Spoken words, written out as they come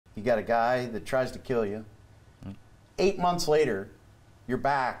You got a guy that tries to kill you. 8 months later, you're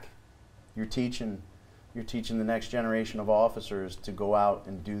back. You're teaching the next generation of officers to go out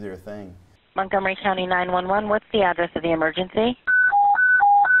and do their thing. Montgomery County 911, what's the address of the emergency?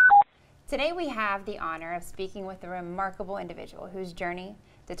 Today we have the honor of speaking with a remarkable individual whose journey,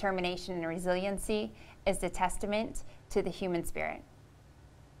 determination, and resiliency is a testament to the human spirit.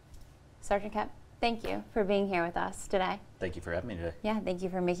 Sergeant Kepp, thank you for being here with us today. Thank you for having me today. Yeah, thank you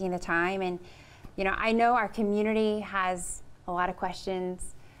for making the time. And, you know, I know our community has a lot of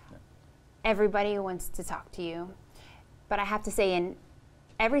questions. Everybody wants to talk to you. But I have to say, in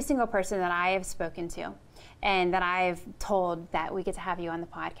every single person that I have spoken to and that I've told that we get to have you on the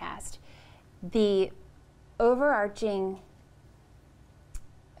podcast, the overarching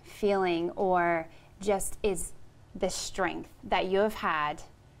feeling or just is the strength that you have had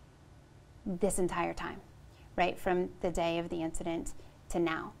this entire time, right, from the day of the incident to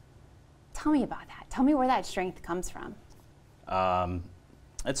now. Tell me about that. Tell me where that strength comes from.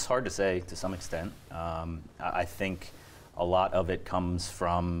 It's hard to say to some extent. I think a lot of it comes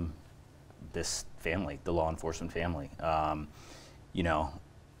from this family, the law enforcement family. You know,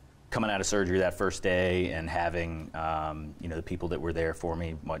 coming out of surgery that first day and having, you know, the people that were there for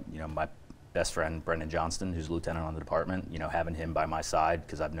me, my best friend, Brendan Johnston, who's lieutenant on the department, you know, having him by my side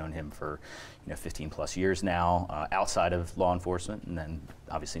because I've known him for, 15 plus years now, outside of law enforcement, and then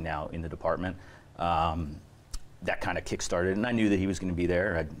obviously now in the department. That kind of kick-started, and I knew that he was going to be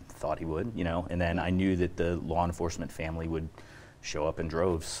there. I thought he would, and then I knew that the law enforcement family would show up in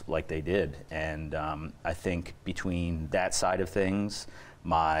droves like they did. And I think between that side of things,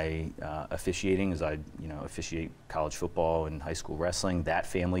 my officiating, as I officiate college football and high school wrestling, that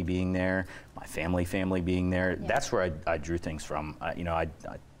family being there, my family being there, yeah. That's where I drew things from. I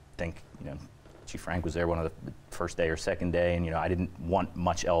think Chief Frank was there one of the first day or second day, and I didn't want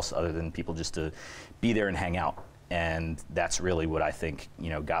much else other than people just to be there and hang out. And that's really what I think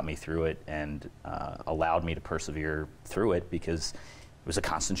got me through it and allowed me to persevere through it, because it was a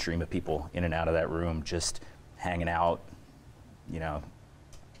constant stream of people in and out of that room, just hanging out,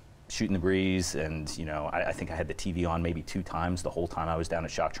 shooting the breeze. And I think I had the TV on maybe 2 times the whole time I was down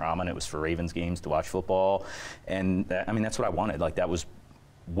at Shock Trauma, and it was for Ravens games to watch football. And that's what I wanted. Like, that was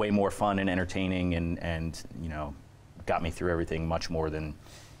way more fun and entertaining, and got me through everything much more than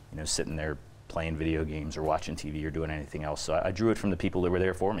sitting there playing video games or watching TV or doing anything else. So I drew it from the people that were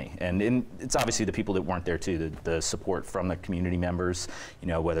there for me, and it's obviously the people that weren't there too. The support from the community members,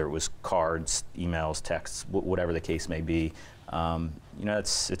 whether it was cards, emails, texts, whatever the case may be.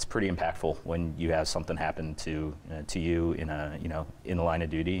 It's pretty impactful when you have something happen to you in in the line of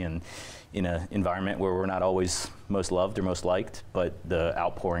duty and in an environment where we're not always most loved or most liked, but the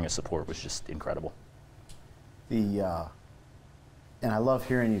outpouring of support was just incredible. And I love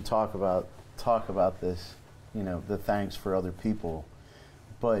hearing you talk about this, the thanks for other people,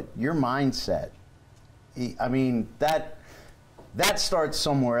 but your mindset, that starts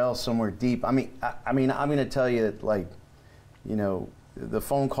somewhere else, somewhere deep. I'm going to tell you that, like, the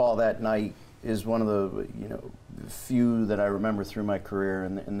phone call that night is one of the, few that I remember through my career,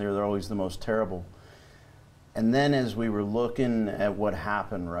 and they're always the most terrible. And then as we were looking at what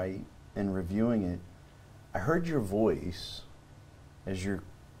happened, right, and reviewing it, I heard your voice as you're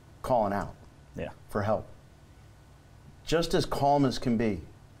calling out for help. Just as calm as can be.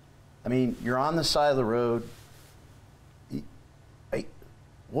 You're on the side of the road.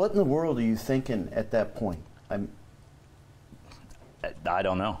 What in the world are you thinking at that point? I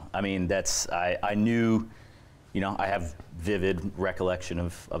don't know. I knew, I have vivid recollection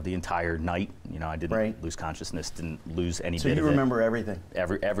of the entire night. I didn't lose consciousness, didn't lose any bit of it. So you remember everything?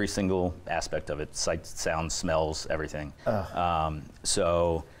 Every single aspect of it, sight, sound, smells, everything.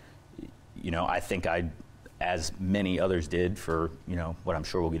 So, I think as many others did for, what I'm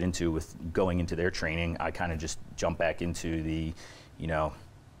sure we'll get into with going into their training, I kind of just jumped back into the,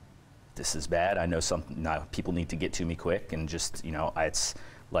 this is bad. I know people need to get to me quick, and just, it's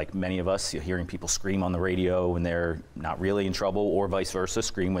like many of us, hearing people scream on the radio when they're not really in trouble, or vice versa,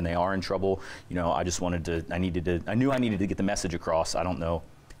 scream when they are in trouble. I just I knew I needed to get the message across. I don't know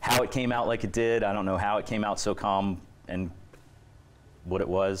how it came out like it did. I don't know how it came out so calm and what it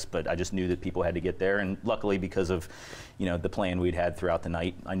was, but I just knew that people had to get there. And luckily, because of, the plan we'd had throughout the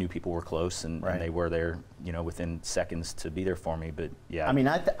night, I knew people were close, and they were there, within seconds to be there for me. But yeah.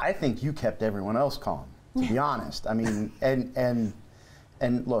 I think you kept everyone else calm, to be honest.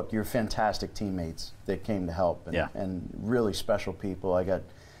 And look, you're fantastic teammates that came to help, and really special people.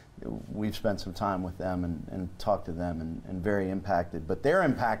 We've spent some time with them and talked to them, and very impacted, but they're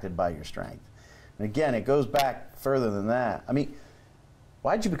impacted by your strength. And again, it goes back further than that.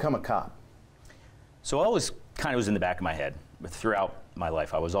 Why'd you become a cop? So I always kind of was in the back of my head throughout my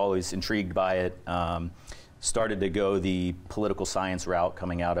life. I was always intrigued by it. Started to go the political science route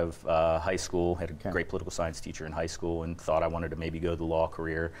coming out of high school. Had a great political science teacher in high school and thought I wanted to maybe go the law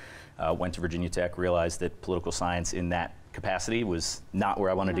career. Went to Virginia Tech, realized that political science in that capacity was not where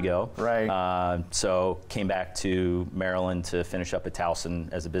I wanted to go. Right. So came back to Maryland to finish up at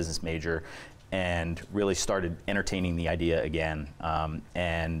Towson as a business major and really started entertaining the idea again.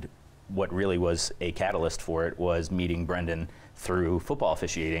 And what really was a catalyst for it was meeting Brendan through football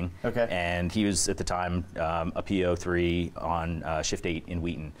officiating. Okay. And he was at the time a PO3 on shift 8 in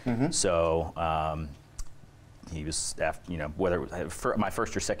Wheaton. So he was, after, whether it was for my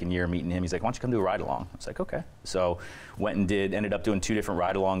first or second year meeting him, he's like, why don't you come do a ride along? I was like, okay. So went and ended up doing 2 different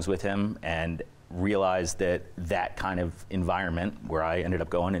ride alongs with him and realized that that kind of environment where I ended up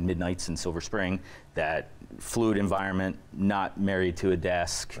going in Midnights in Silver Spring, that fluid environment, not married to a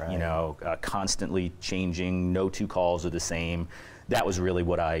desk, right. Constantly changing, no 2 calls are the same. That was really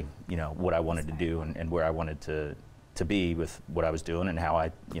what I wanted to do and where I wanted to be with what I was doing and how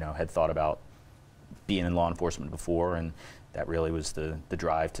I, had thought about being in law enforcement before, and that really was the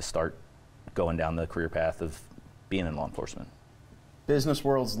drive to start going down the career path of being in law enforcement. Business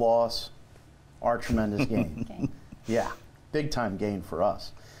world's loss, our tremendous gain. Okay. Yeah, big time gain for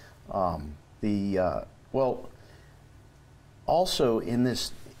us. Well, also in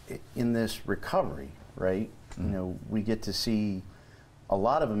this recovery, right? We get to see a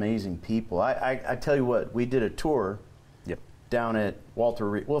lot of amazing people. I tell you what, we did a tour down at Walter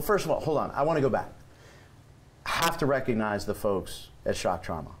Reed. Well, first of all, hold on, I want to go back. Have to recognize the folks at Shock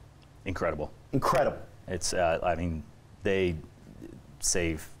Trauma. Incredible. Incredible. It's, they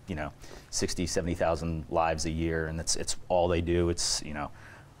save, 60, 70,000 lives a year, and it's all they do. It's,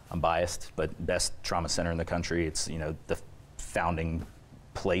 I'm biased, but best trauma center in the country. It's, the founding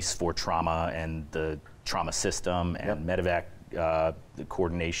place for trauma and the trauma system and medevac, the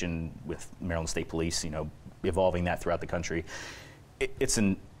coordination with Maryland State Police, evolving that throughout the country. It's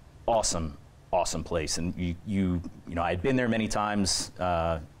an awesome place. And I'd been there many times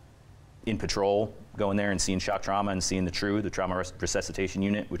in patrol, going there and seeing shock trauma and seeing the trauma resuscitation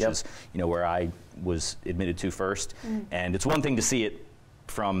unit, which is, where I was admitted to first. And it's one thing to see it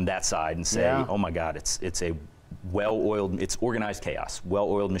from that side and say, oh my God, it's a well-oiled, it's organized chaos,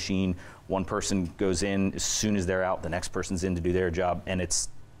 well-oiled machine. One person goes in, as soon as they're out, the next person's in to do their job. And it's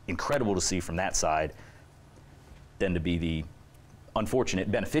incredible to see from that side, than to be the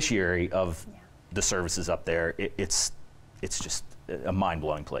unfortunate beneficiary of the services up there. It's just a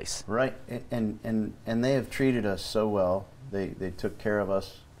mind-blowing place. Right, and they have treated us so well. They took care of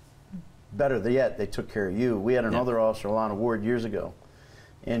us. Better yet, they took care of you. We had another officer, Alana Ward, years ago,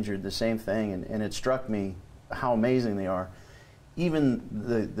 injured, the same thing, and it struck me how amazing they are. Even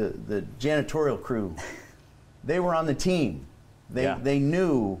the janitorial crew, they were on the team. They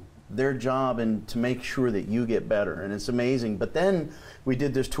knew their job and to make sure that you get better, and it's amazing. But then we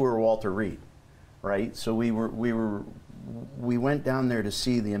did this tour of Walter Reed, right? So we went down there to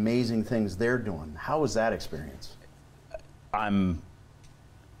see the amazing things they're doing. How was that experience? I'm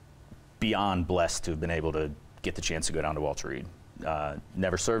beyond blessed to have been able to get the chance to go down to Walter Reed.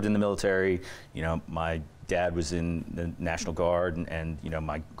 Never served in the military. My dad was in the National Guard, and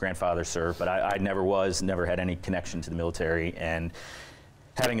my grandfather served, but I never had any connection to the military. And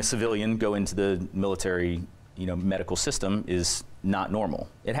having a civilian go into the military, medical system is not normal.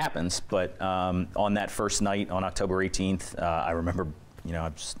 It happens, but on that first night on October 18th, I remember, I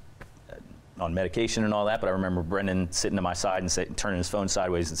was on medication and all that, but I remember Brendan sitting to my side and turning his phone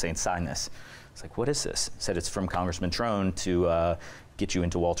sideways and saying, "Sign this." It's like, what is this? He said, it's from Congressman Trone to get you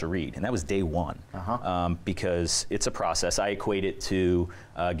into Walter Reed. And that was day one, because it's a process. I equate it to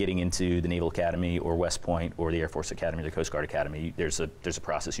getting into the Naval Academy or West Point or the Air Force Academy or the Coast Guard Academy. There's a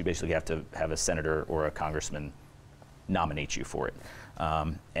process. You basically have to have a senator or a congressman nominate you for it.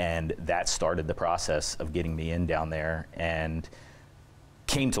 And that started the process of getting me in down there, and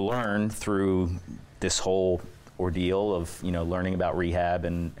came to learn through this whole ordeal of learning about rehab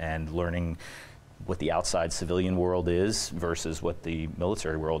and learning what the outside civilian world is versus what the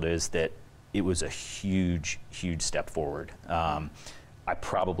military world is, that it was a huge step forward. I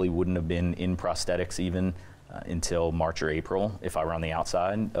probably wouldn't have been in prosthetics even until March or April if I were on the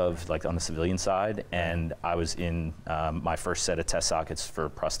outside of, like, on the civilian side, and I was in my first set of test sockets for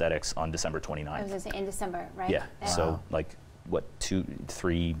prosthetics on December 29th. I was going to say in December, right? Yeah, so like what,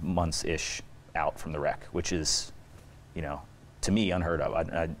 2-3 months-ish out from the wreck, which is, to me, unheard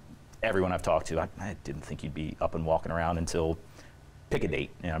of. Everyone I've talked to, I didn't think you'd be up and walking around until pick a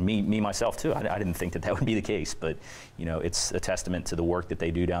date. You know, me myself too. I didn't think that would be the case, but you know, it's a testament to the work that they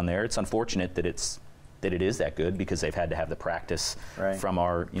do down there. It's unfortunate that it is that good because they've had to have the practice from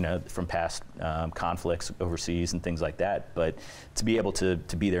from past conflicts overseas and things like that. But to be able to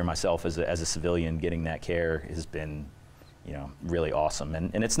be there myself as a civilian, getting that care has been, you know, really awesome.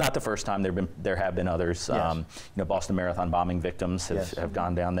 And it's not the first time. There have been others. Yes. You know, Boston Marathon bombing victims have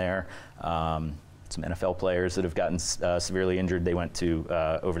gone down there. Some NFL players that have gotten severely injured. They went to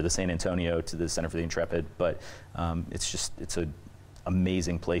over to San Antonio to the Center for the Intrepid. But it's an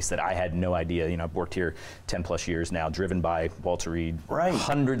amazing place that I had no idea. You know, I've worked here 10 plus years now, driven by Walter Reed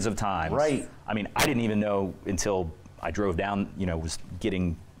hundreds of times. Right. I mean, I didn't even know until I drove down, you know, was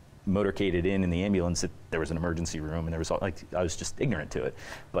getting motorcaded in the ambulance that there was an emergency room, and there was I was just ignorant to it.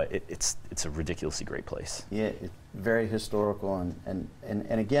 But it's a ridiculously great place. Yeah, it's very historical, and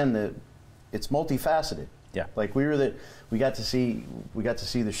again, it's multifaceted. Yeah. Like we got to see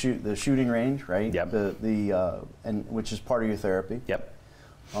the shooting range, right? Yep. And which is part of your therapy. Yep.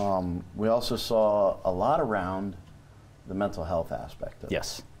 We also saw a lot around the mental health aspect of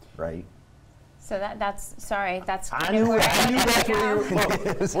yes. it, right? So that's I knew that's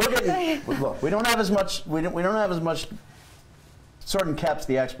where you were. Look, we don't have as much. Sergeant Kepp's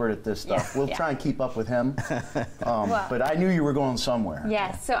the expert at this stuff. We'll try and keep up with him. But I knew you were going somewhere.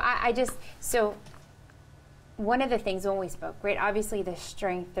 Yes. So one of the things when we spoke, right? Obviously the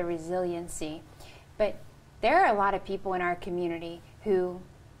strength, the resiliency, but there are a lot of people in our community who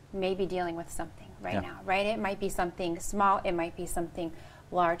may be dealing with something right now, right? It might be something small, it might be something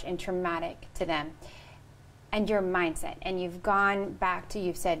large and traumatic to them. And your mindset, and you've gone back to,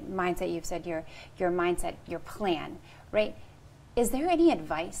 you've said mindset, you've said your mindset, your plan, right? Is there any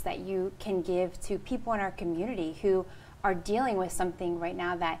advice that you can give to people in our community who are dealing with something right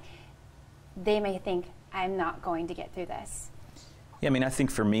now that they may think, I'm not going to get through this? Yeah, I mean, I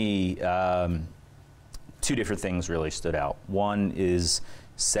think for me, two different things really stood out. One is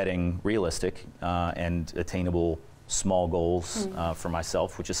setting realistic and attainable small goals for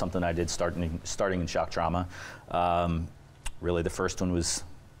myself, which is something I did starting in shock trauma. Really, the first one was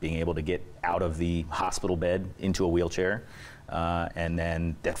being able to get out of the hospital bed into a wheelchair. And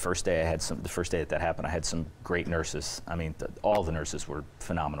then that first day the first day that happened, I had some great nurses. I mean, all the nurses were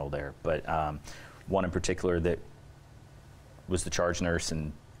phenomenal there, but one in particular that was the charge nurse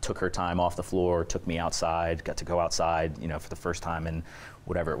and took her time off the floor, took me outside, got to go outside, you know, for the first time in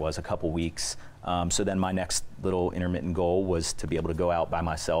whatever it was, a couple weeks. So then my next little intermittent goal was to be able to go out by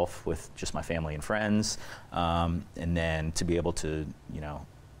myself with just my family and friends, and then to be able to, you know,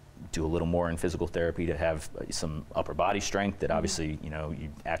 do a little more in physical therapy to have some upper body strength that obviously, you know, you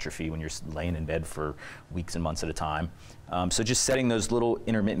atrophy when you're laying in bed for weeks and months at a time. So just setting those little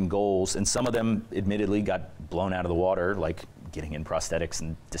intermittent goals, and some of them admittedly got blown out of the water, like getting in prosthetics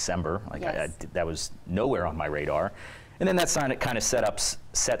in December. Like that was nowhere on my radar. And then that kind of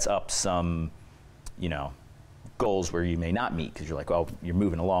sets up some, you know, goals where you may not meet because you're like, well, you're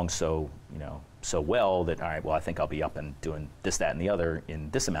moving along so, you know, so well that, all right, well, I think I'll be up and doing this, that, and the other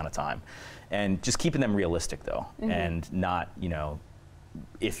in this amount of time. And just keeping them realistic, though, and not, you know,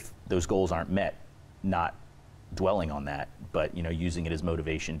 if those goals aren't met, not dwelling on that, but, you know, using it as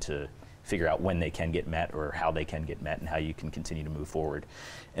motivation to figure out when they can get met or how they can get met and how you can continue to move forward.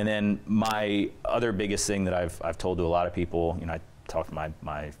 And then my other biggest thing that I've told to a lot of people, you know, I talked to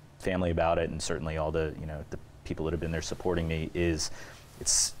my family about it, and certainly all the, you know, the people that have been there supporting me, is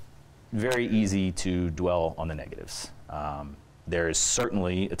it's very easy to dwell on the negatives. There is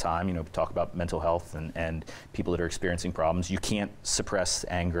certainly a time, you know, talk about mental health and people that are experiencing problems. You can't suppress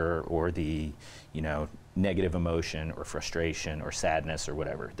anger or the, you know, negative emotion or frustration or sadness or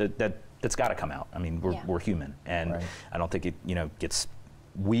whatever. That's got to come out. I mean, we're human, and I don't think it, you know,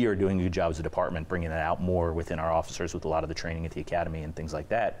 we are doing a good job as a department bringing that out more within our officers with a lot of the training at the academy and things like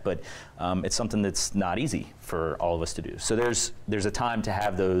that. But it's something that's not easy for all of us to do. So there's a time to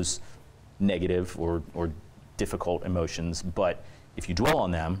have those negative or difficult emotions, but if you dwell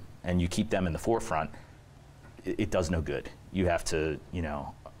on them and you keep them in the forefront, it does no good. You have to, you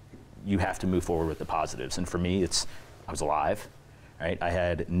know, you have to move forward with the positives. And for me, I was alive, right? I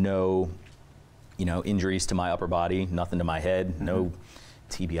had no, you know, injuries to my upper body, nothing to my head, no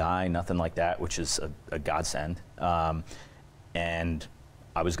TBI, nothing like that, which is a godsend. And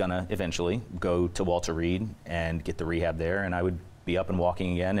I was gonna eventually go to Walter Reed and get the rehab there, and I would be up and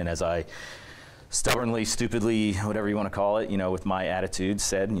walking again. And as I stubbornly, stupidly, whatever you want to call it, you know, with my attitude,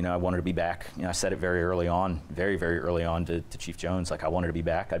 said, you know, I wanted to be back. You know, I said it very early on, very, very early on to Chief Jones, like I wanted to be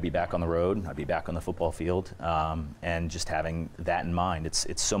back. I'd be back on the road. I'd be back on the football field. And just having that in mind,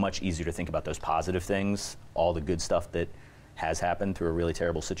 it's so much easier to think about those positive things, all the good stuff that has happened through a really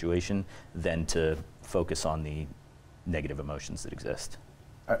terrible situation than to focus on the negative emotions that exist.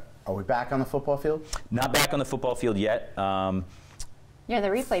 Are we back on the football field? Not back on the football field yet. You're in the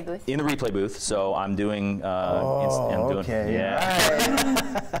replay booth. In the replay booth, so I'm doing. Okay.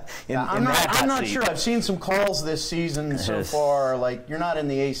 Yeah. Right. I'm not sure. I've seen some calls this season so far. Like, you're not in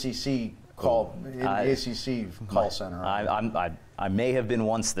the ACC call center. Right? I may have been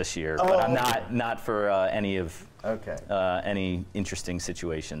once this year, but I'm not for any of any interesting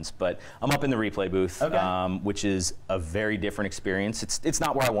situations. But I'm up in the replay booth, which is a very different experience. It's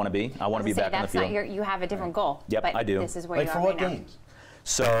not where I want to be. I want to be back on the field. You have a different goal. Yep, but I do. This is where Like, you for are what right games?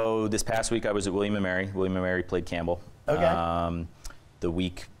 So this past week I was at William & Mary. William & Mary played Campbell. Okay. The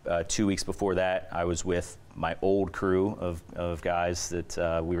week, 2 weeks before that, I was with my old crew of guys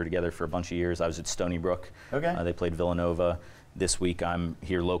that we were together for a bunch of years. I was at Stony Brook. Okay. They played Villanova. This week I'm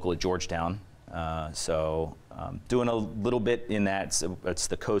here local at Georgetown. So doing a little bit in that. So it's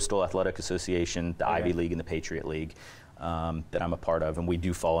the Coastal Athletic Association, the Ivy League, and the Patriot League that I'm a part of, and we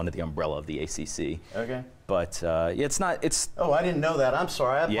do fall under the umbrella of the ACC. Okay. But it's not. It's. Oh, I didn't know that. I'm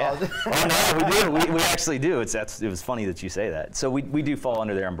sorry. I apologize. Oh no, we do. We actually do. It was funny that you say that. So we do fall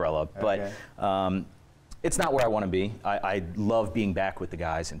under their umbrella, but it's not where I want to be. I love being back with the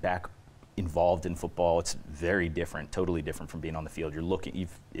guys and back involved in football. It's very different, totally different from being on the field. You're looking.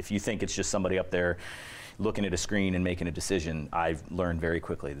 If you think it's just somebody up there looking at a screen and making a decision, I've learned very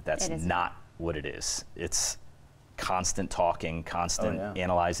quickly that that's not what it is. It's constant talking, constant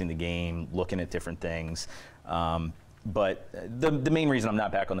analyzing the game, looking at different things. But the main reason I'm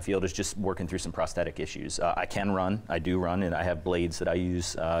not back on the field is just working through some prosthetic issues. I can run, I do run, and I have blades that I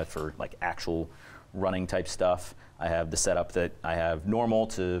use for like actual running type stuff. I have the setup that I have normal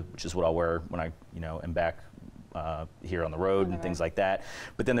which is what I'll wear when I am back here on the road and things like that.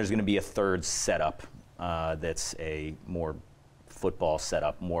 But then there's going to be a third setup that's a more football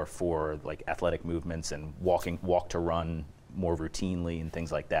setup, more for like athletic movements and walk to run more routinely and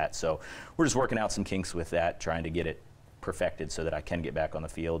things like that. So we're just working out some kinks with that, trying to get it perfected so that I can get back on the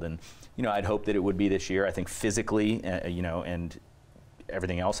field. And I'd hope that it would be this year. I think physically, and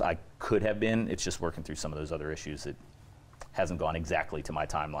everything else I could have been. It's just working through some of those other issues that hasn't gone exactly to my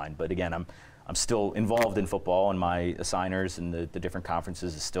timeline. But again, I'm still involved in football, and my assigners and the different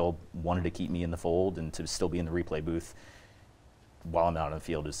conferences is still wanted to keep me in the fold, and to still be in the replay booth while I'm out on the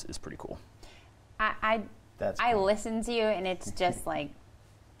field is pretty cool. I listen to you, and it's just like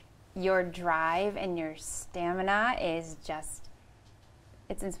your drive and your stamina is just,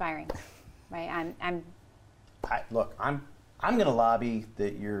 it's inspiring, right? Look, I'm going to lobby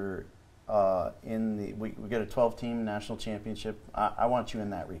that you're we got a 12-team national championship. I want you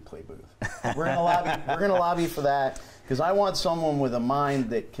in that replay booth. We're going to lobby for that, because I want someone with a mind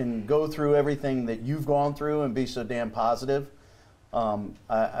that can go through everything that you've gone through and be so damn positive.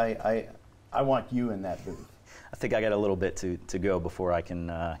 I want you in that booth. I think I got a little bit to go before I can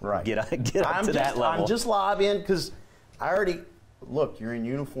get up to that level. I'm just lobbying because look, you're in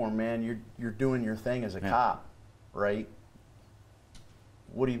uniform, man. You're doing your thing as a cop, right?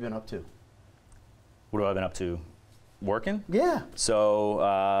 What have you been up to? What have I been up to? Working? Yeah.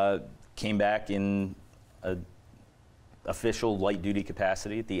 So came back in an official light duty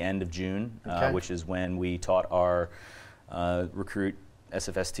capacity at the end of June, which is when we taught our recruit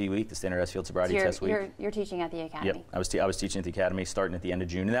SFST week, the Standardized Field Sobriety Test week. You're teaching at the academy. Yep, I was teaching at the academy starting at the end of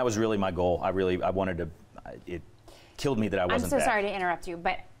June, and that was really my goal. I wanted to. It killed me that I wasn't. I'm so back. sorry to interrupt you,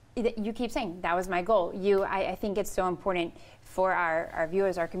 but you keep saying that was my goal. I think it's so important for our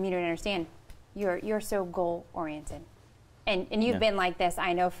viewers, our community, to understand you're so goal oriented, and you've been like this.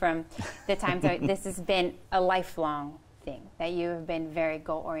 I know from the times that this has been a lifelong thing, that you have been very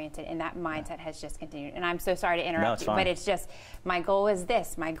goal oriented, and that mindset has just continued. And I'm so sorry to interrupt you, but it's just, my goal is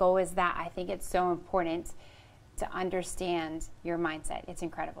this, my goal is that. I think it's so important to understand your mindset. It's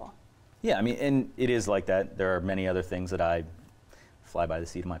incredible. Yeah, I mean, and it is like that. There are many other things that I fly by the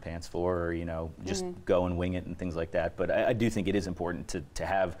seat of my pants for, or just go and wing it and things like that. But I do think it is important to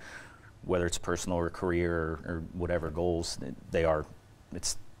have, whether it's personal or career or whatever goals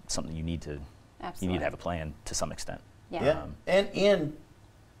it's something you need to have a plan to some extent. Yeah. And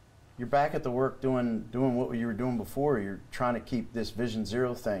you're back at the work doing what you were doing before. You're trying to keep this Vision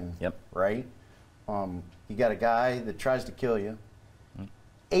Zero thing. Yep. Right? You got a guy that tries to kill you.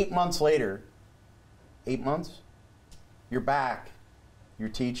 8 months later, 8 months, you're back. You're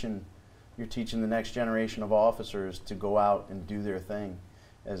teaching the next generation of officers to go out and do their thing,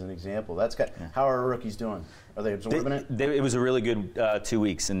 as an example. How are our rookies doing? Are they absorbing it? It was a really good 2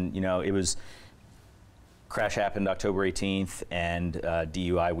 weeks, and it was. Crash happened October 18th, and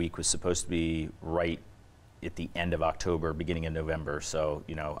DUI week was supposed to be right at the end of October, beginning of November. So,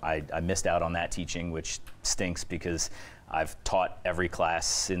 I missed out on that teaching, which stinks because I've taught every class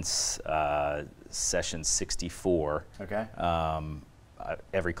since session 64. Okay.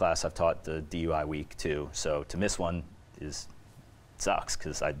 Every class I've taught the DUI week too. So to miss one sucks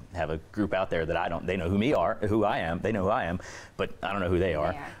because I have a group out there that they know who I am, they know who I am, but I don't know who they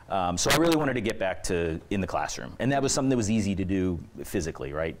are. So I really wanted to get back to in the classroom. And that was something that was easy to do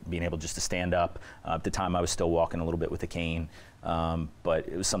physically, right? Being able just to stand up. At the time I was still walking a little bit with a cane, but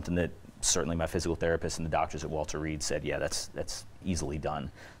it was something that certainly my physical therapist and the doctors at Walter Reed said, yeah, that's easily done.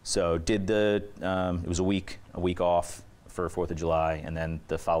 So did it was a week off for 4th of July, and then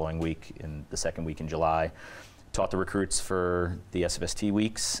the following week, in the second week in July, taught the recruits for the SFST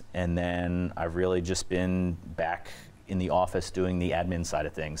weeks, and then I've really just been back in the office doing the admin side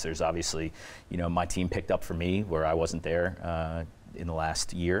of things. There's obviously, my team picked up for me where I wasn't there in the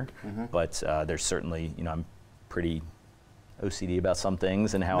last year, but there's certainly, I'm pretty OCD about some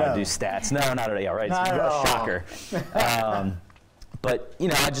things and how I do stats. No, not at all, right? It's a shocker. But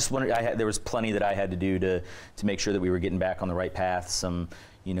I just wanted. There was plenty that I had to do to make sure that we were getting back on the right path. Some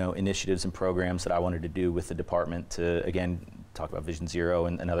initiatives and programs that I wanted to do with the department to again talk about Vision Zero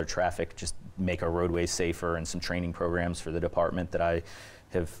and other traffic, just make our roadways safer, and some training programs for the department that I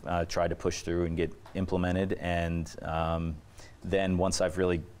have tried to push through and get implemented. And then once I've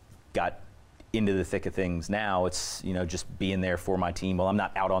really got into the thick of things now, it's just being there for my team while I'm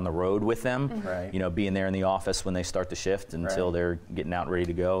not out on the road with them. Right. Being there in the office when they start the shift until they're getting out ready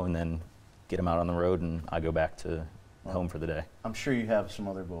to go, and then get them out on the road, and I go back to home for the day. I'm sure you have some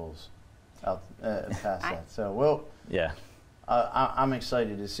other goals out past that. So yeah, I'm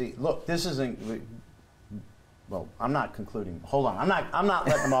excited to see. Look, this isn't. Well, I'm not concluding. Hold on, I'm not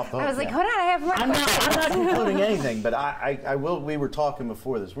letting them off the hook. I was like, hold on, I have more. I'm not concluding anything, but I will. We were talking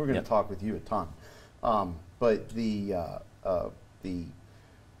before this. We're going to talk with you a ton, but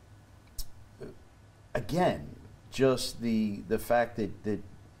again, just the fact that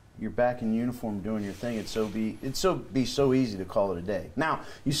you're back in uniform doing your thing. It'd be so easy to call it a day. Now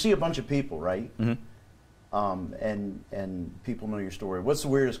you see a bunch of people, right? And people know your story. What's the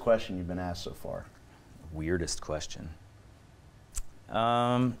weirdest question you've been asked so far? Weirdest question.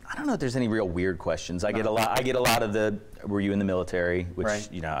 I don't know if there's any real weird questions. I get a lot of the "Were you in the military?" Which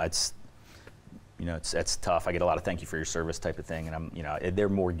it's tough. I get a lot of "Thank you for your service" type of thing, and they're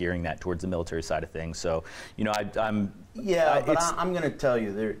more gearing that towards the military side of things. So I'm going to tell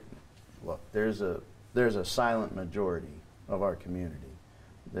you there's a silent majority of our community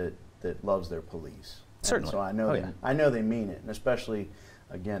that loves their police. Certainly. And so I know they mean it, and especially.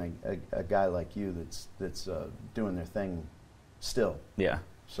 Again, a guy like you that's doing their thing still. Yeah.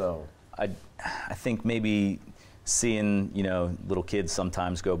 So I think maybe seeing little kids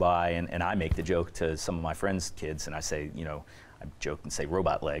sometimes go by, and I make the joke to some of my friends' kids, and I say I joke and say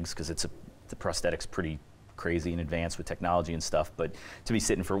robot legs because the prosthetic's pretty crazy and advanced with technology and stuff, but to be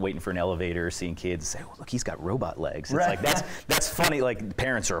waiting for an elevator, seeing kids say, "Oh, look, he's got robot legs." It's like that's funny. Like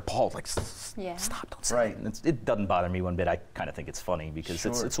parents are appalled. Like, stop, don't say it. And it doesn't bother me one bit. I kind of think it's funny because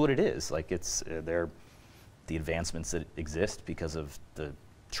it's what it is. Like it's they're the advancements that exist because of the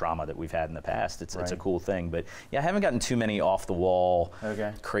trauma that we've had in the past. It's a cool thing. But yeah, I haven't gotten too many off the wall,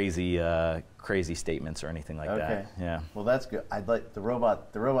 crazy statements or anything like that. Yeah. Well, that's good. I'd like the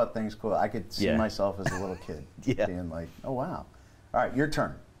robot thing's cool. I could see myself as a little kid being like, oh wow. All right, your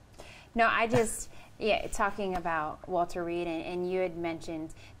turn. No, I just talking about Walter Reed, and you had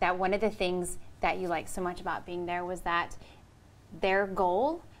mentioned that one of the things that you liked so much about being there was that their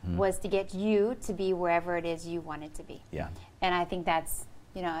goal was to get you to be wherever it is you wanted to be. Yeah. And I think that's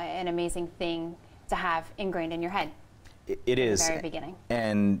an amazing thing to have ingrained in your head. It is. At the very beginning.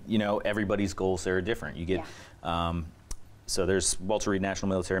 And, everybody's goals are different. You get, so there's Walter Reed National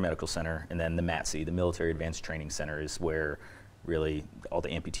Military Medical Center, and then the MATC, the Military Advanced Training Center, is where really all the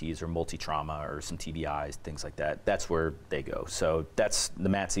amputees or multi-trauma or some TBIs, things like that, that's where they go. So the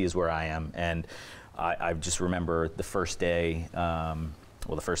MATC is where I am. And I just remember the first day,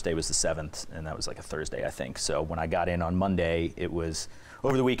 the first day was the 7th, and that was like a Thursday, I think. So when I got in on Monday, it was,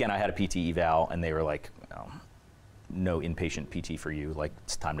 over the weekend I had a PT eval, and they were like, no inpatient PT for you, like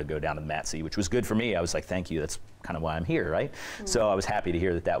it's time to go down to the MATC, which was good for me. I was like, thank you, that's kind of why I'm here, right? So I was happy to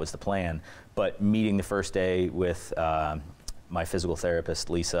hear that was the plan. But meeting the first day with my physical therapist,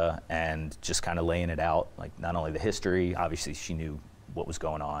 Lisa, and just kind of laying it out, like not only the history, obviously she knew what was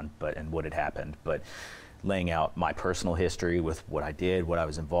going on, and what had happened, but laying out my personal history with what I did, what I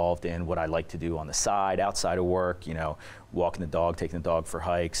was involved in, what I like to do on the side, outside of work, walking the dog, taking the dog for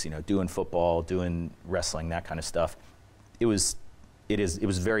hikes, doing football, doing wrestling, that kind of stuff. It was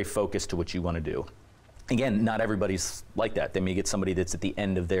very focused to what you want to do. again, not everybody's like that. They may get somebody that's at the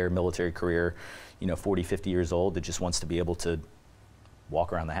end of their military career, 40, 50 years old, that just wants to be able to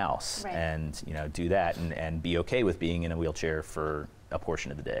walk around the house and do that and be okay with being in a wheelchair for a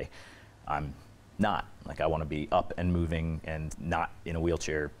portion of the day. I'm not. Like, I want to be up and moving and not in a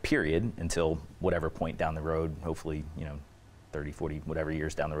wheelchair, period, until whatever point down the road, hopefully, 30, 40, whatever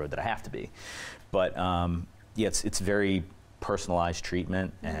years down the road that I have to be. But yeah, it's very personalized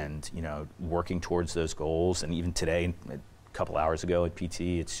treatment and, working towards those goals. And even today, a couple hours ago at PT,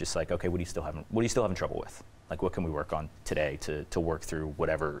 it's just like, okay, what are you still having trouble with? Like, what can we work on today to work through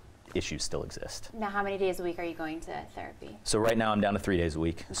whatever issues still exist? Now, how many days a week are you going to therapy? So right now I'm down to 3 days a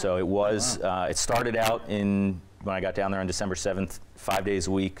week. Okay. So it was, it started out when I got down there on December 7th, 5 days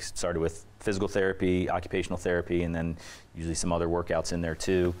a week. Started with physical therapy, occupational therapy, and then usually some other workouts in there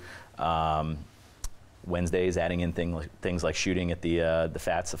too. Wednesdays, adding in things like shooting at the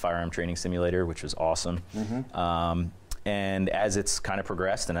FATS, the firearm training simulator, which was awesome. And as it's kind of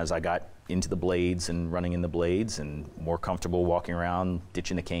progressed, and as I got into the blades and running in the blades and more comfortable walking around,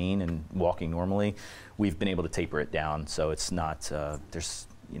 ditching the cane and walking normally, we've been able to taper it down. So it's not, there's,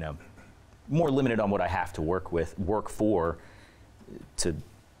 more limited on what I have to work for to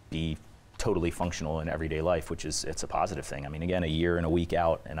be totally functional in everyday life, which is, it's a positive thing. I mean, again, a year and a week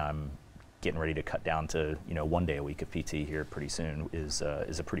out, and I'm getting ready to cut down to, 1 day a week of PT here pretty soon is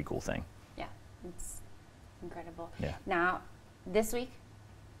a pretty cool thing. Yeah, it's incredible. Yeah. Now, this week,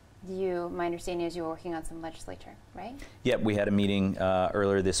 my understanding is you were working on some legislature, right? Yeah, we had a meeting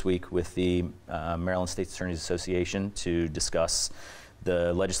earlier this week with the Maryland State Attorneys Association to discuss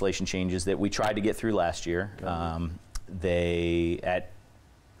the legislation changes that we tried to get through last year. They, at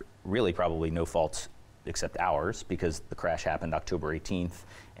really probably no fault except ours, because the crash happened October 18th,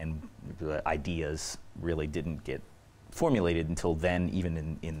 and the ideas really didn't get formulated until then,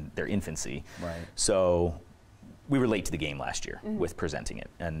 even in their infancy. Right. So we were late to the game last year with presenting it.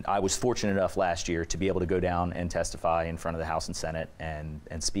 And I was fortunate enough last year to be able to go down and testify in front of the House and Senate and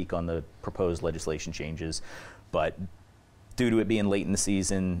speak on the proposed legislation changes. But due to it being late in the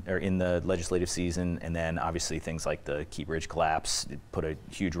season, or in the legislative season, and then obviously things like the Key Bridge collapse, it put a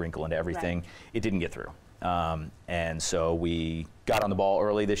huge wrinkle into everything. Right. It didn't get through. And so we got on the ball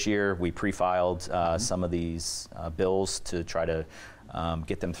early this year. We pre-filed some of these bills to try to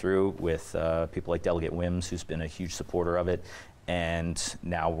get them through with people like Delegate Wims, who's been a huge supporter of it. And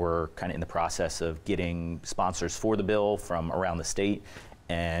now we're kind of in the process of getting sponsors for the bill from around the state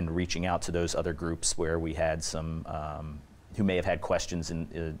and reaching out to those other groups where we had some who may have had questions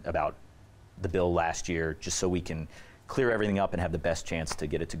about the bill last year, just so we can clear everything up and have the best chance to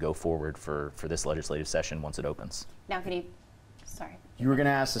get it to go forward for this legislative session once it opens. Now, can you, sorry. You were going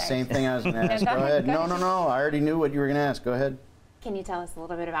to ask the same thing I was going to ask. Go ahead. No, I already knew what you were going to ask. Go ahead. Can you tell us a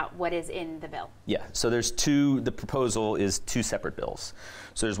little bit about what is in the bill? Yeah, so the proposal is two separate bills.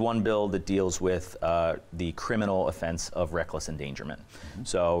 So there's one bill that deals with the criminal offense of reckless endangerment.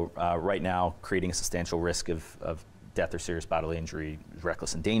 So right now, creating a substantial risk of death or serious bodily injury,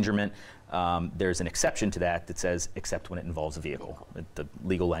 reckless endangerment. There's an exception to that says, except when it involves a vehicle. The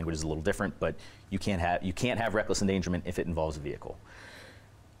legal language is a little different, but you can't have reckless endangerment if it involves a vehicle.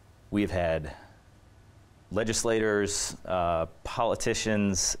 We've had legislators,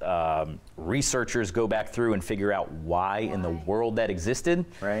 politicians, researchers go back through and figure out why in the world that existed.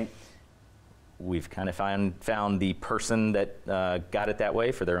 Right. We've kind of found the person that got it that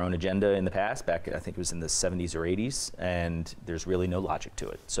way for their own agenda in the past, back I think it was in the 70s or 80s, and there's really no logic to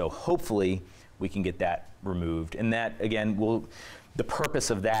it. So hopefully we can get that removed. And that, again, the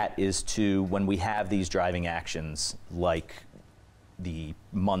purpose of that is to, when we have these driving actions like the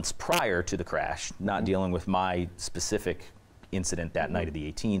months prior to the crash, not dealing with my specific incident that night of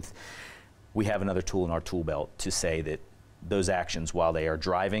the 18th, we have another tool in our tool belt to say that those actions, while they are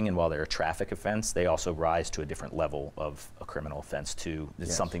driving and while they're a traffic offense, they also rise to a different level of a criminal offense too.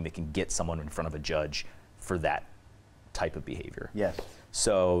 It's something that can get someone in front of a judge for that type of behavior. Yes.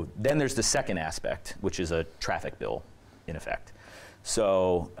 So then there's the second aspect, which is a traffic bill, in effect.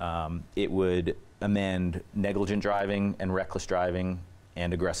 So it would amend negligent driving and reckless driving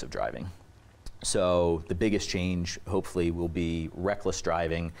and aggressive driving. So the biggest change, hopefully, will be reckless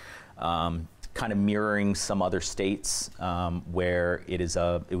driving, kind of mirroring some other states where it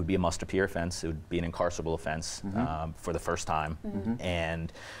would be a must-appear offense. It would be an incarcerable offense for the first time,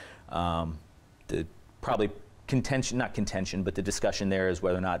 and the probably not contention, but the discussion there is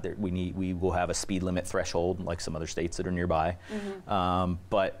whether or not we will have a speed limit threshold like some other states that are nearby,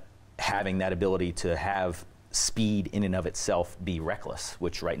 but having that ability to have speed in and of itself be reckless,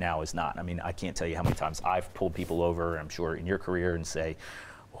 which right now is not. I mean, I can't tell you how many times I've pulled people over, I'm sure in your career, and say,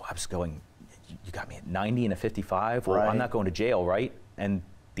 oh, I was going, you got me at 90 and a 55. Well, Right. I'm not going to jail, right? And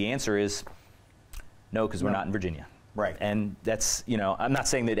the answer is no, because we're not in Virginia. Right. And that's, you know, I'm not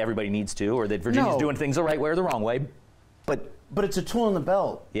saying that everybody needs to, or that Virginia's No. doing things the right way or the wrong way, but But it's a tool in the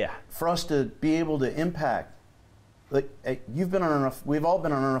belt. yeah, For us to be able to impact. Like, you've been on enough. We've all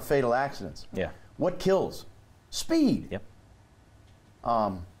been on enough fatal accidents. yeah, What kills? Speed. yep,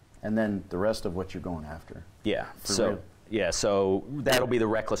 And then the rest of what you're going after. yeah. For So real. yeah, so that'll be the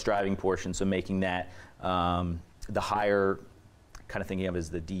reckless driving portion. So making that the higher, kind of thinking of as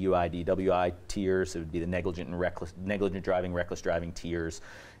the DUI, DWI tiers. It would be the negligent driving, reckless driving tiers.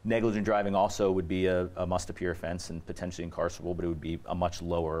 Negligent driving also would be a must appear offense and potentially incarcerable, but it would be a much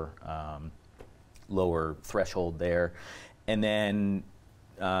lower lower threshold there. And then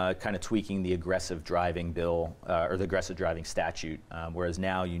kind of tweaking the aggressive driving bill or the aggressive driving statute, whereas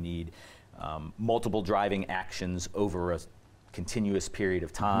now you need multiple driving actions over a continuous period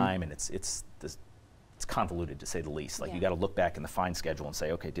of time, and it's convoluted to say the least. Like Yeah. you got to look back in the fine schedule and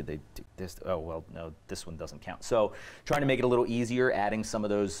say, okay, did they do this? Oh well, no, this one doesn't count. So trying to make it a little easier, adding some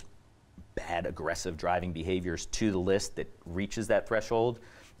of those bad aggressive driving behaviors to the list that reaches that threshold,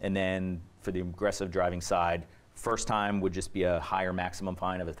 and then for the aggressive driving side, first time would just be a higher maximum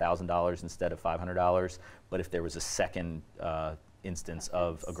fine of $1,000 instead of $500. But if there was a second instance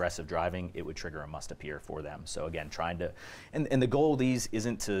of aggressive driving, it would trigger a must appear for them. So again, trying to, and the goal of these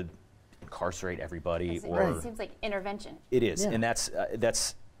isn't to incarcerate everybody It seems like intervention. It is, Yeah. and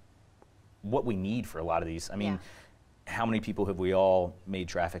that's what we need for a lot of these. I mean, how many people have we all made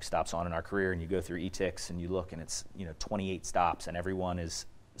traffic stops on in our career? And you go through e-tics and you look, and it's 28 stops, and everyone is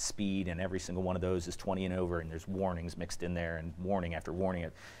speed, and every single one of those is 20 and over, and there's warnings mixed in there, and warning after warning.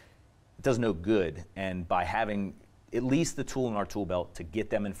 It does no good. And by having at least the tool in our tool belt to get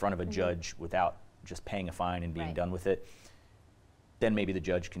them in front of a judge without just paying a fine and being Right. done with it, then maybe the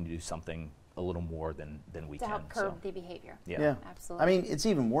judge can do something a little more than we To can. help curb the behavior. Yeah. Absolutely. I mean, it's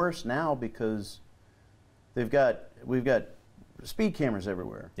even worse now because we've got speed cameras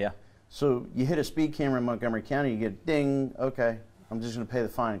everywhere. Yeah. So you hit a speed camera in Montgomery County, you get ding, okay, I'm just going to pay the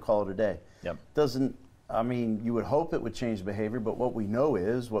fine and call it a day. Yep. I mean, you would hope it would change behavior, but what we know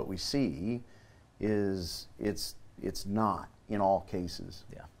is, what we see is it's not in all cases.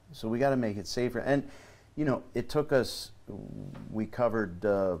 Yeah. So we got to make it safer. And, it took us, we covered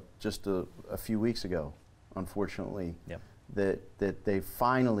just a few weeks ago, unfortunately, Yep. that they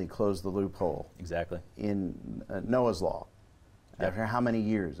finally closed the loophole Exactly. in Noah's Law. Yep. After how many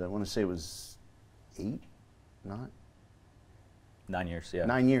years? I want to say it was 8, not 9 years. Yeah.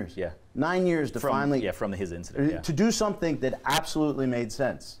 9 years. Yeah. 9 years to finally from his incident. Yeah. to do something that absolutely made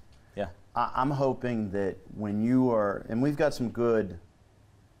sense. Yeah. I'm hoping that when you are, and we've got some good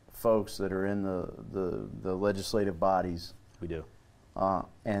folks that are in the legislative bodies, We do.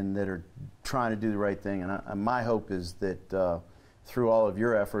 and that are trying to do the right thing. And my hope is that through all of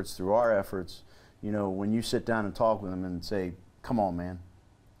your efforts, through our efforts, when you sit down and talk with them and say, "Come on, man,"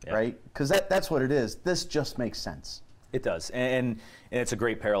 Yeah. right? Because that's what it is. This just makes sense. It does, and it's a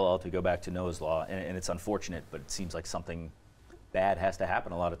great parallel to go back to Noah's Law, and it's unfortunate, but it seems like something bad has to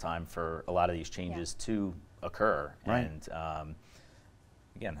happen a lot of time for a lot of these changes to occur. Right. And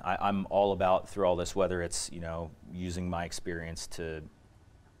again, I'm all about through all this, whether it's using my experience to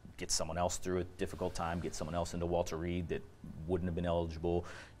get someone else through a difficult time, get someone else into Walter Reed that wouldn't have been eligible,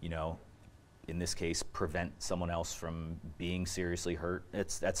 in this case, prevent someone else from being seriously hurt.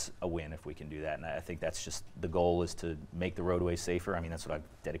 That's a win if we can do that, and I think that's just the goal, is to make the roadways safer. I mean, that's what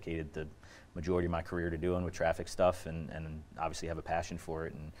I've dedicated the majority of my career to doing with traffic stuff, and obviously have a passion for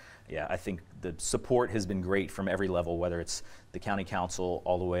it. And yeah, I think the support has been great from every level, whether it's the county council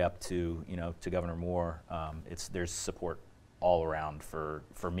all the way up to to Governor Moore. There's support all around for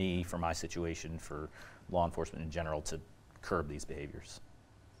me, for my situation, for law enforcement in general, to curb these behaviors.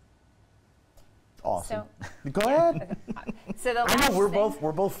 Awesome. Go ahead. So the I last know we're thing-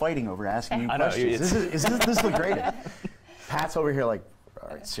 both both fighting over asking you I know, questions. This is the greatest. Pat's over here like, all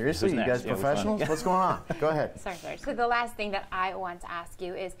right, seriously, Who's you next? guys Yeah, which professionals? one? What's going on? Go ahead. Sorry. So the last thing that I want to ask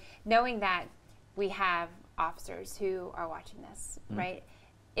you is, knowing that we have officers who are watching this, right?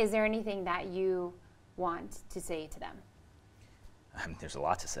 Is there anything that you want to say to them? There's a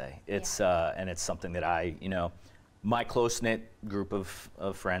lot to say. It's and it's something that I, my close-knit group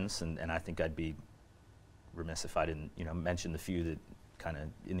of friends, and I think I'd be remiss if I didn't, mention the few that kind of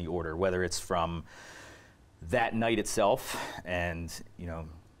in the order, whether it's from that night itself, and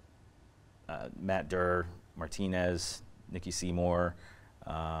Matt Durr, Martinez, Nikki Seymour,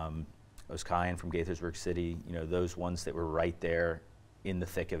 Oskayan from Gaithersburg City, those ones that were right there in the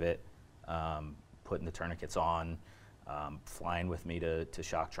thick of it, putting the tourniquets on, flying with me to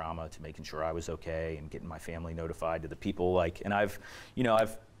shock trauma, to making sure I was okay, and getting my family notified, to the people like, and I've,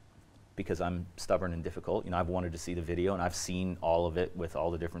 because I'm stubborn and difficult, I've wanted to see the video, and I've seen all of it with all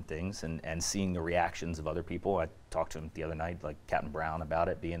the different things, and seeing the reactions of other people. I talked to him the other night, like Captain Brown, about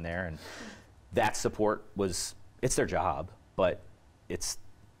it being there, and that support it's their job, but it's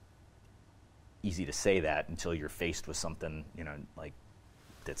easy to say that until you're faced with something, like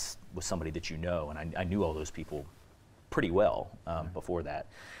that's with somebody that and I knew all those people pretty well before that.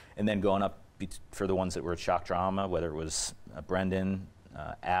 And then going up for the ones that were at shock trauma, whether it was Brendan,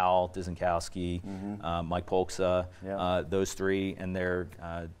 Al Dizenkowski, Mike Polksa, those three, and their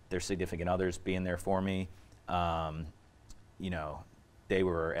significant others being there for me. They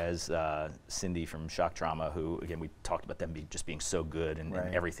were, as Cindy from Shock Trauma, who, again, we talked about them just being so good and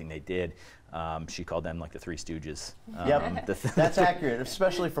everything they did. She called them like the Three Stooges. Yep, that's accurate,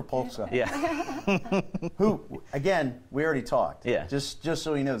 especially for Polksa. Yeah. Who, again, we already talked. Yeah. Just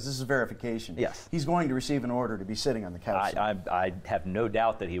so he knows, this is verification. Yes. He's going to receive an order to be sitting on the couch. I have no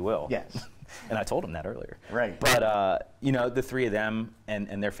doubt that he will. Yes. And I told him that earlier. Right. But, the three of them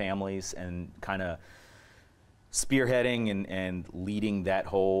and their families, and kind of spearheading and leading that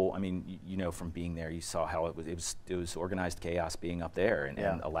whole, from being there, you saw how it was organized chaos being up there,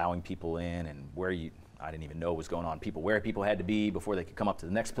 and allowing people in, and I didn't even know what was going on. Where people had to be before they could come up to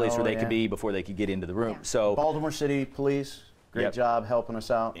the next place where they could be, before they could get into the room. Yeah. So Baltimore City Police, great job helping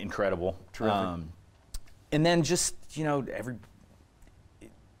us out. Incredible. Terrific. And then just, you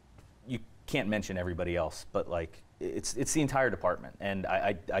can't mention everybody else, but like, it's the entire department. And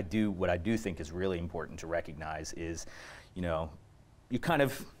what I do think is really important to recognize is, you kind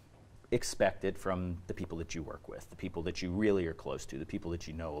of expect it from the people that you work with, the people that you really are close to, the people that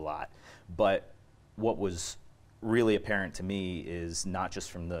you know a lot. But what was really apparent to me is not just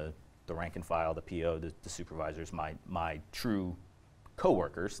from the rank and file, the PO, the supervisors, my true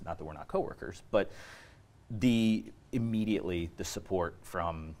coworkers, not that we're not coworkers, but immediately the support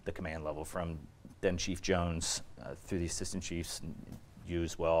from the command level, from then Chief Jones through the assistant chiefs, and you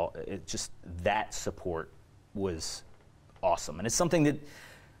as well. That support was awesome. And it's something that,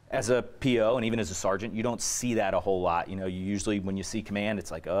 as a PO and even as a sergeant, you don't see that a whole lot. You usually when you see command, it's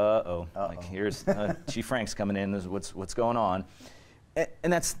like, like here's Chief Frank's coming in, what's going on.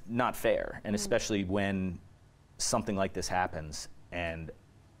 And that's not fair. And especially when something like this happens and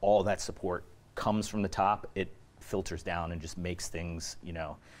all that support comes from the top, it filters down and just makes things,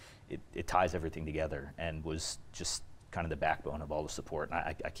 it ties everything together, and was just kind of the backbone of all the support. And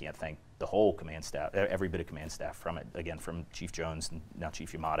I can't thank the whole command staff, every bit of command staff from it, again, from Chief Jones and now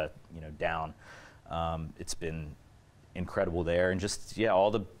Chief Yamada, down. It's been incredible there. And just,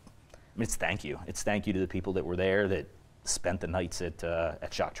 it's thank you. It's thank you to the people that were there, that spent the nights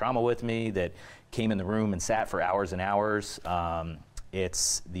at shock trauma with me, that came in the room and sat for hours and hours.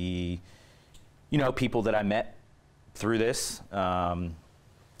 It's the, people that I met through this.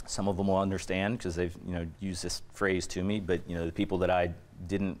 Some of them will understand because they've used this phrase to me, but the people that I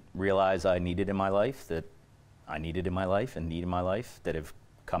didn't realize I needed in my life, that I needed in my life and need in my life, that have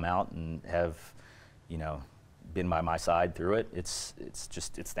come out and have been by my side through it. It's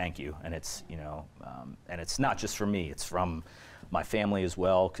thank you. And it's and it's not just from me, it's from my family as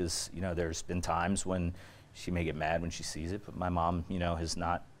well, because there's been times when she may get mad when she sees it, but my mom has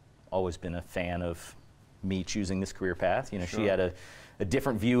not always been a fan of me choosing this career path. Sure. She had a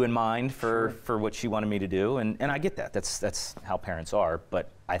different view in mind for what she wanted me to do, and I get that. That's how parents are, but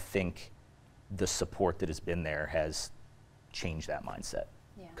I think the support that has been there has changed that mindset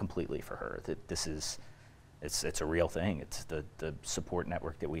completely for her. That it's a real thing. It's the support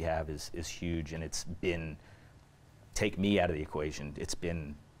network that we have is huge, and it's been, take me out of the equation, it's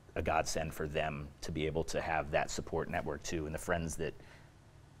been a godsend for them to be able to have that support network too, and the friends that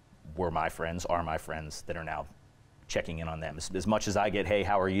were my friends, are my friends, that are now checking in on them. As much as I get, hey,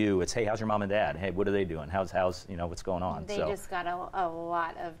 how are you? It's, hey, how's your mom and dad? Hey, what are they doing? How's what's going on? They just got a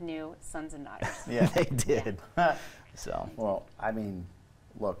lot of new sons and daughters. Yeah, they did. So. Well,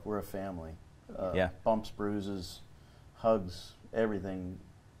 look, we're a family. Bumps, bruises, hugs, everything.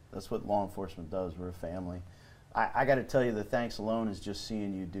 That's what law enforcement does. We're a family. I got to tell you, the thanks alone is just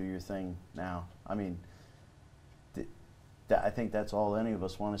seeing you do your thing now. I think that's all any of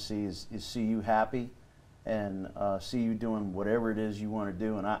us want to see is see you happy, and see you doing whatever it is you want to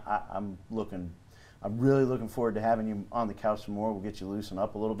do. And I'm really looking forward to having you on the couch some more. We'll get you loosened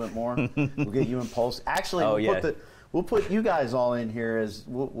up a little bit more. We'll get you in pulse. Actually, we'll put you guys all in here as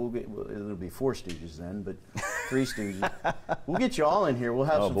it'll be Four Stooges then, but Three Stooges. We'll get you all in here. We'll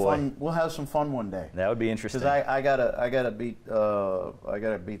have some fun. We'll have some fun one day. That would be interesting. Because I gotta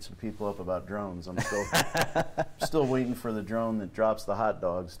beat some people up about drones. I'm still waiting for the drone that drops the hot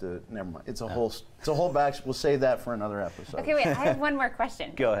dogs to. Never mind. It's a whole back. We'll save that for another episode. Okay, wait. I have one more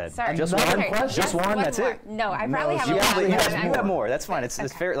question. Go ahead. Sorry. Just one question. Just one. That's more. it. No, I probably have. You more. have more. That's fine. It's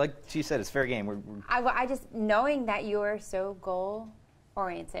fair. Like she said, it's fair game. I just knowing that you're so goal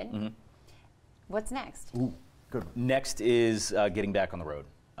oriented. Mm-hmm. What's next? Ooh, good. Next is getting back on the road.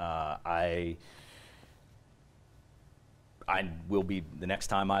 I will be the next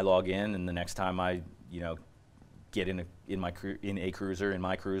time I log in, and the next time I get in a cruiser, in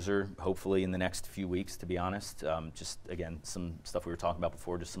my cruiser, hopefully in the next few weeks, to be honest. Just again, some stuff we were talking about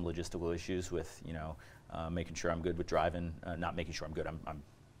before, just some logistical issues with making sure I'm good with driving. Not making sure I'm good. I'm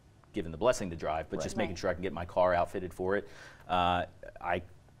given the blessing to drive, but just making sure I can get my car outfitted for it. I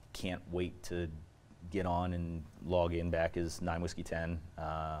can't wait to get on and log in back as 9 Whiskey 10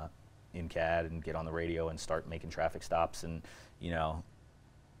 in CAD and get on the radio and start making traffic stops and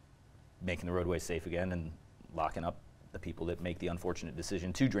making the roadways safe again and locking up the people that make the unfortunate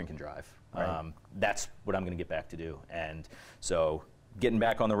decision to drink and drive. Right. That's what I'm going to get back to do. And so getting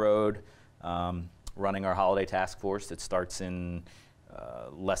back on the road, running our holiday task force that starts in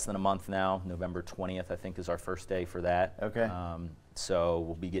less than a month now. November 20th, I think, is our first day for that. Okay. So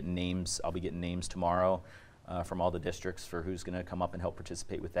we'll be getting names. I'll be getting names tomorrow from all the districts for who's going to come up and help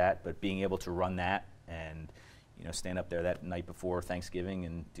participate with that. But being able to run that and stand up there that night before Thanksgiving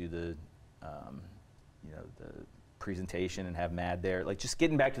and do the the presentation and have Mad there, like just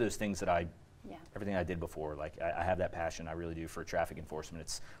getting back to those things that everything I did before. Like I have that passion, I really do, for traffic enforcement.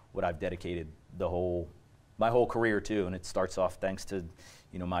 It's what I've dedicated my whole career to, and it starts off thanks to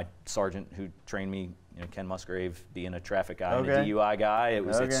my sergeant who trained me, Ken Musgrave, being a traffic guy and a DUI guy.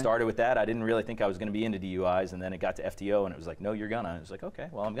 It started with that. I didn't really think I was going to be into DUIs, and then it got to FTO, and it was like, no, you're gonna. It was like, okay,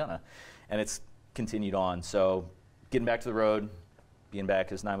 well, I'm gonna, and it's continued on. So getting back to the road, being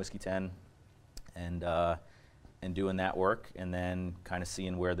back as 9 Whiskey 10, and doing that work, and then kind of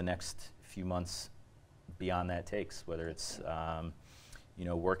seeing where the next few months beyond that takes, whether it's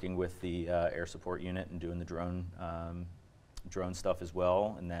working with the air support unit and doing the drone stuff as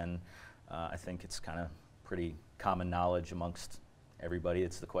well. And then I think it's kind of pretty common knowledge amongst everybody.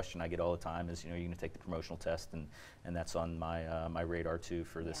 It's the question I get all the time is, you're going to take the promotional test, and that's on my my radar too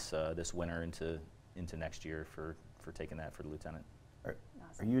for this this winter into next year for taking that for the lieutenant. Are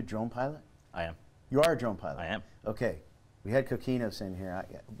you a drone pilot? I am. You are a drone pilot? I am. Okay. We had Coquinos in here.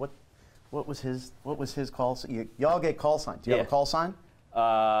 What was his call? Y'all get call signs. Do you have a call sign?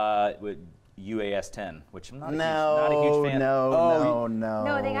 With UAS 10, which I'm not, not a huge fan. No.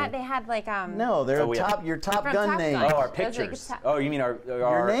 No, they had like No, they're your Top Gun names. Gun. Oh, our pictures. You mean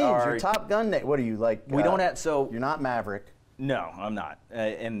our names? Your Top Gun name. What are you like? We don't have You're not Maverick. No, I'm not.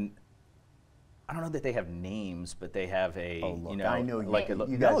 And I don't know that they have names, but they have a I know like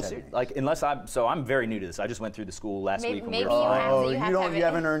you guys have like unless I'm very new to this. I just went through the school last week. Maybe you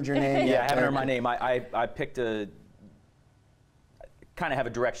haven't earned your name yet. Yeah, I haven't earned my name. I picked a kind of have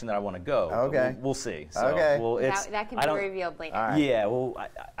a direction that I want to go. Okay. We'll see. So, okay. Well, that can be revealed later. Right. Yeah. Well,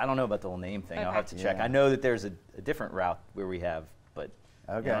 I don't know about the whole name thing. I'll have to check. I know that there's a different route where we have, but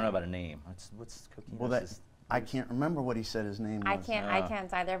I don't know about a name. What's Coquinos? Well, I can't remember what he said his name was. I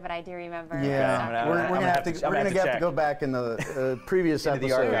can't either, but I do remember. Yeah. We're gonna have to go back in the previous episode.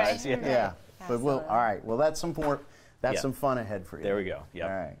 The archives. Right. Yeah. But all right. Well, that's some fun ahead for you. There we go. Yeah. All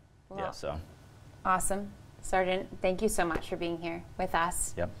right. Well, yeah. So. Awesome. Sergeant, thank you so much for being here with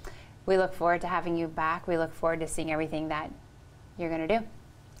us. Yep. We look forward to having you back. We look forward to seeing everything that you're going to do.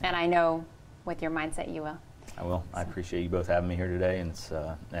 And I know with your mindset you will. I will. I appreciate you both having me here today,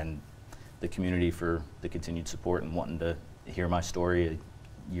 and the community for the continued support and wanting to hear my story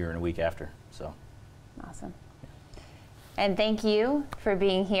a year and a week after. So. Awesome. And thank you for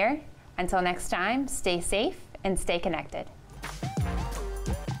being here. Until next time, stay safe and stay connected.